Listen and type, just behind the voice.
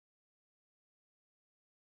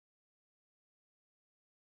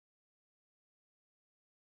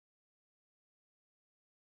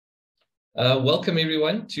Welcome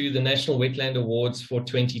everyone to the National Wetland Awards for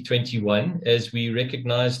 2021 as we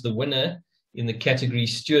recognize the winner in the category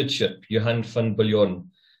Stewardship, Johann van Biljon.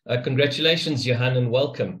 Congratulations, Johann, and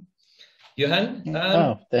welcome. Johann,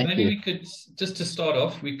 Oh, thank maybe you. we could, just to start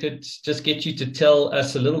off, we could just get you to tell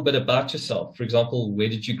us a little bit about yourself. For example, where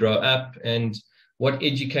did you grow up and what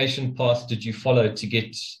education path did you follow to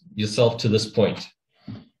get yourself to this point?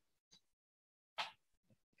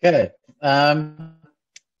 Okay.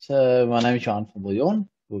 So my name is Johann van Biljon.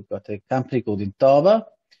 We've got a company called Intaba.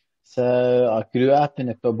 So I grew up in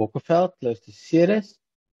a Bokkenveld, close to Ceres,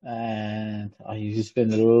 and I used to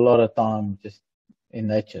spend a lot of time just in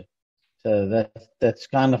nature. So that's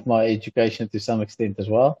kind of my education to some extent as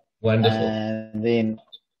well. Wonderful. And then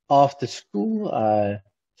after school,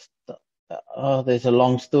 there's a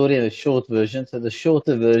long story and a short version. So the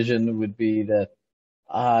shorter version would be that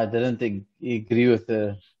I didn't agree with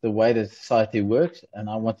the way that society works, and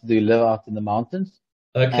I wanted to live out in the mountains.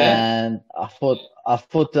 Okay. And I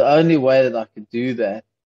thought the only way that I could do that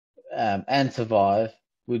and survive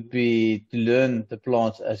would be to learn the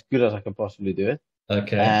plants as good as I could possibly do it,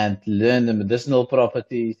 Okay. and learn the medicinal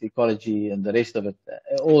properties, the ecology, and the rest of it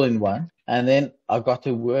all in one. And then I got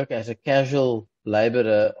to work as a casual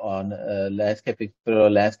laborer on a landscaping for a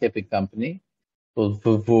landscaping company for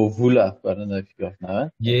Vula. I don't know if you guys know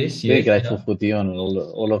it. Yes, Very yes, grateful yeah. for Dion and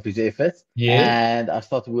all of his efforts. Yes. And I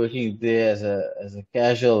started working there as a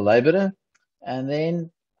casual laborer. And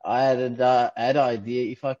then I had an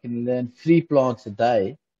idea if I can learn 3 plants a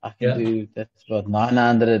day, I can Yeah. do that's about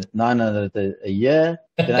 900 a year.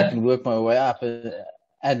 Then I can work my way up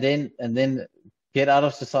and then get out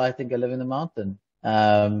of society and go live in the mountain.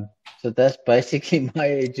 So that's basically my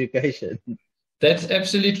education. That's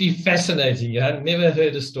absolutely fascinating. I've never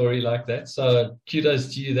heard a story like that. So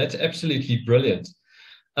kudos to you. That's absolutely brilliant.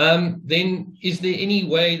 Then, is there any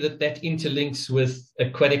way that that interlinks with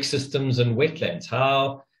aquatic systems and wetlands?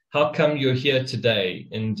 How come you're here today,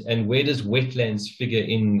 and where does wetlands figure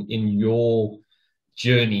in your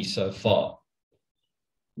journey so far?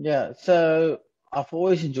 Yeah, so I've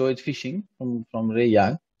always enjoyed fishing from really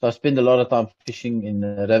young. So I spend a lot of time fishing in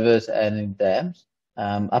the rivers and in dams,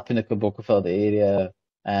 up in the Kabokkerveld area.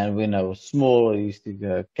 And when I was small, I used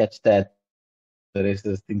to catch that, the rest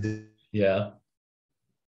of the things. Yeah.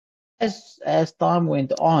 As time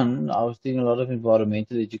went on, I was doing a lot of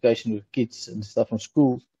environmental education with kids and stuff from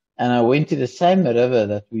schools, and I went to the same river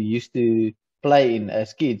that we used to play in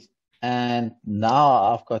as kids. And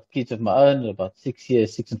now I've got kids of my own, about 6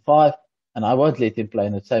 years, 6 and 5, and I won't let them play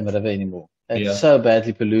in the same river anymore. It's Yeah. so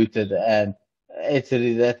badly polluted, and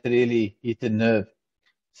that really hit a nerve.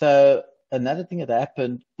 So another thing that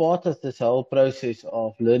happened, part of this whole process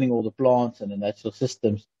of learning all the plants and the natural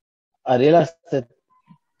systems, I realized that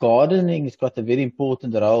gardening has got a very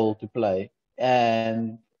important role to play.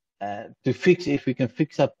 And if we can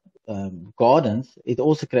fix up gardens, it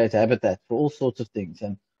also creates habitat for all sorts of things.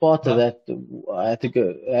 And part of Right. that, I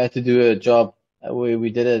had to do a job where we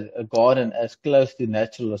did a garden as close to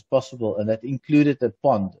natural as possible, and that included a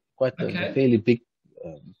pond, quite a Okay. fairly big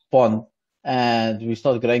pond. And we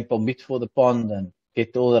started growing pommiers for the pond and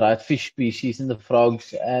get all the right fish species and the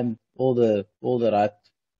frogs and all the right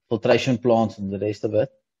filtration plants and the rest of it.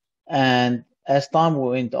 And as time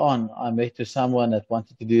went on, I met with someone that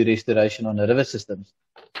wanted to do restoration on the river systems.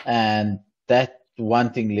 And that one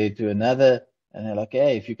thing led to another. And they're like,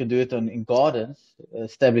 hey, if you can do it in gardens,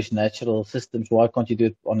 establish natural systems, why can't you do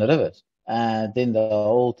it on the rivers? And then the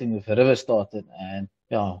whole thing with the river started. And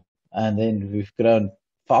yeah, and then we've grown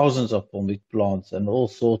thousands of palm plants and all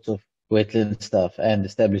sorts of wetland stuff and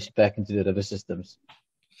established back into the river systems.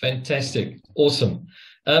 Fantastic. Awesome.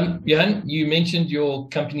 Johan, you mentioned your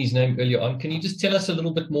company's name earlier on. Can you just tell us a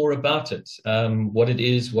little bit more about it? What it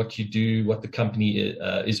is, what you do, what the company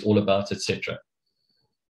is all about, etc.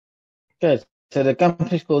 Okay, so the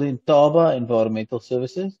company is called Intaba Environmental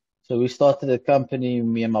Services. So we started the company,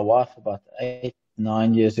 me and my wife, about 8,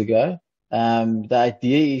 9 years ago. The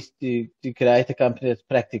idea is to create a company that's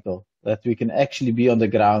practical, that we can actually be on the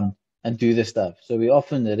ground and do the stuff. So we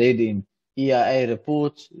often read in EIA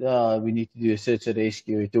reports, we need to do a search and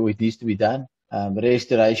rescue. It needs to be done.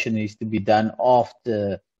 Restoration needs to be done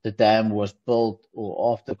after the dam was built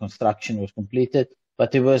or after construction was completed.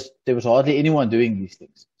 But there was hardly anyone doing these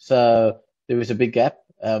things. So there was a big gap.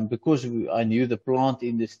 Because I knew the plant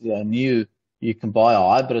industry, I knew you can buy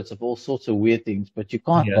hybrids of all sorts of weird things, but you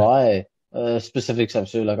can't Yeah. buy specific stuff.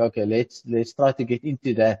 So like, okay, let's try to get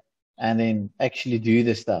into that and then actually do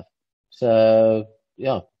the stuff. So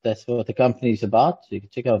yeah, that's what the company is about. So you can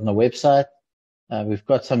check out on the website. We've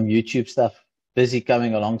got some YouTube stuff busy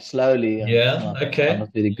coming along slowly, and Yeah. I'm Okay.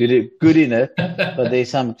 not very good in it. But there's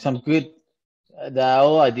some good. The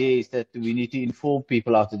whole idea is that we need to inform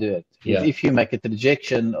people how to do it. Because Yeah. if you make a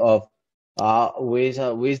projection of where's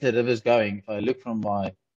the rivers going, if I look from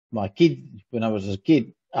my kid when I was a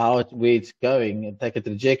kid, where it's going, and take a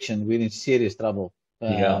projection, we're in serious trouble.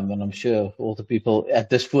 Yeah. And I'm sure all the people at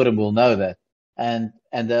this forum will know that. And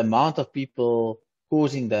the amount of people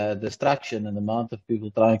causing the destruction and the amount of people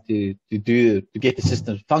trying to get the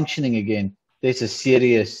system functioning again, there's a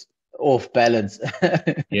serious off balance.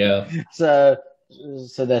 Yeah. So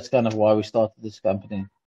so that's kind of why we started this company.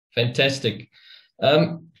 Fantastic.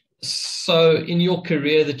 So in your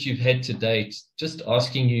career that you've had to date, just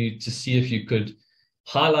asking you to see if you could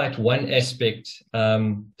highlight one aspect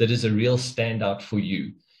that is a real standout for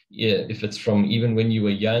you. Yeah, if it's from even when you were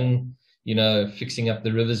young, fixing up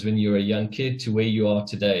the rivers when you were a young kid to where you are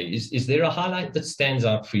today. Is there a highlight that stands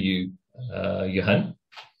out for you, Johann?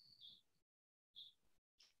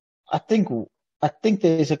 I think I think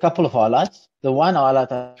there's a couple of highlights. The one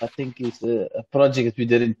highlight I think is a project that we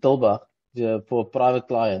did in Tilburg for a private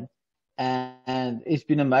client, and it's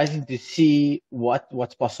been amazing to see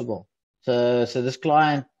what's possible. So this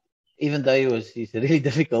client, even though he's really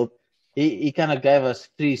difficult, he kind of gave us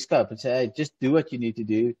free scope and said, hey, just do what you need to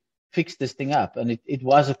do, fix this thing up. And it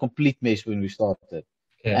was a complete mess when we started.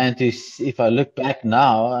 Yeah. And if I look back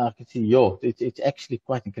now, I can see, it's actually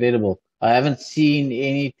quite incredible. I haven't seen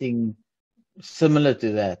anything similar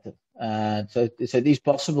to that. So it is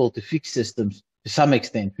possible to fix systems to some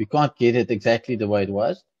extent. We can't get it exactly the way it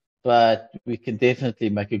was, but we can definitely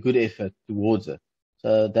make a good effort towards it.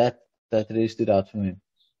 So that really stood out for me.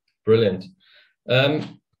 Brilliant.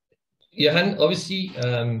 Johann, obviously,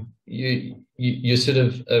 you're sort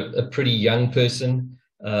of a pretty young person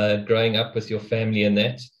growing up with your family and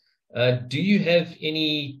that. Do you have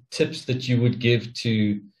any tips that you would give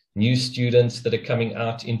to new students that are coming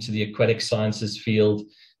out into the aquatic sciences field,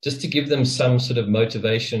 just to give them some sort of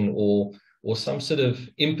motivation or some sort of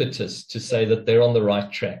impetus to say that they're on the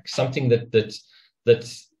right track, something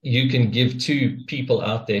that you can give to people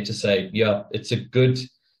out there to say, yeah, it's a good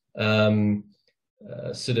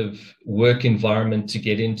sort of work environment to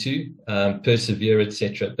get into, persevere,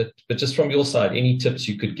 etc. But just from your side, any tips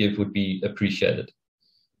you could give would be appreciated.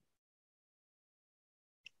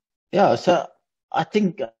 Yeah, so I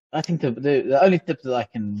think the only tip that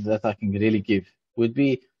I can really give would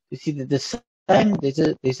be to see that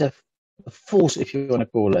there's a force, if you want to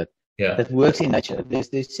call it, Yeah. that works in nature.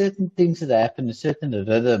 There's certain things that happen, certain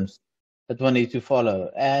rhythms that one needs to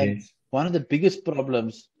follow. And Yes. one of the biggest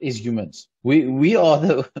problems is humans. We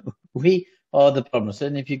are we are the problem. So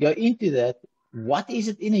if you go into that, what is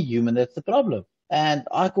it in a human that's the problem? And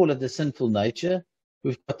I call it the sinful nature.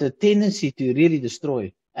 We've got the tendency to really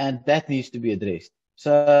destroy, and that needs to be addressed.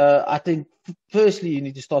 So I think firstly you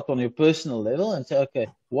need to start on your personal level and say, okay,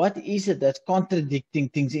 what is it that's contradicting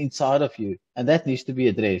things inside of you? And that needs to be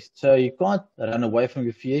addressed. So you can't run away from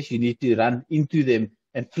your fears. You need to run into them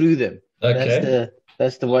and through them. Okay.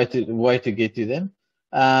 That's the way to get to them.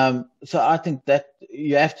 So I think that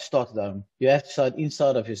you have to start at home. You have to start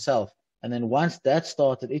inside of yourself. And then once that's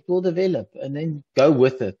started, it will develop, and then go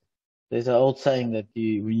with it. There's an old saying that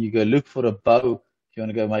when you go look for a bow, if you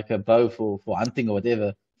want to go make a bow for hunting or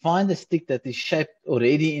whatever, find a stick that is shaped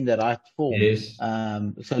already in the right form. Yes.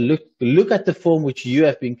 So look at the form which you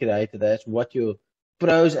have been created as, what your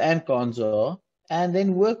pros and cons are, and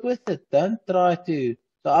then work with it. Don't try to.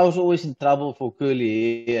 So I was always in trouble for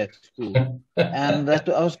curly hair at school, and that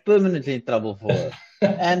I was permanently in trouble for it.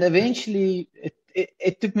 And eventually,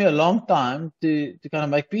 it took me a long time to kind of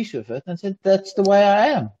make peace with it and said, that's the way I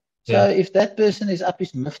am. So if that person is up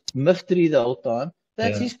his miftery the whole time,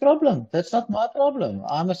 that's his problem. That's not my problem.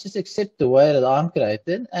 I must just accept the way that I'm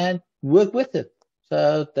created and work with it.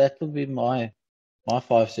 So that will be my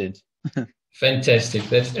 5 cents. Fantastic.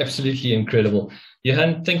 That's absolutely incredible.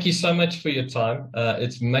 Johann, thank you so much for your time.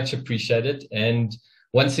 It's much appreciated. And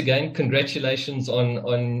once again, congratulations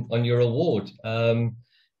on your award.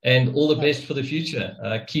 And all the best for the future.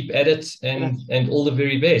 Keep at it and all the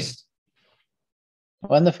very best.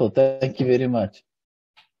 Wonderful. Thank you very much.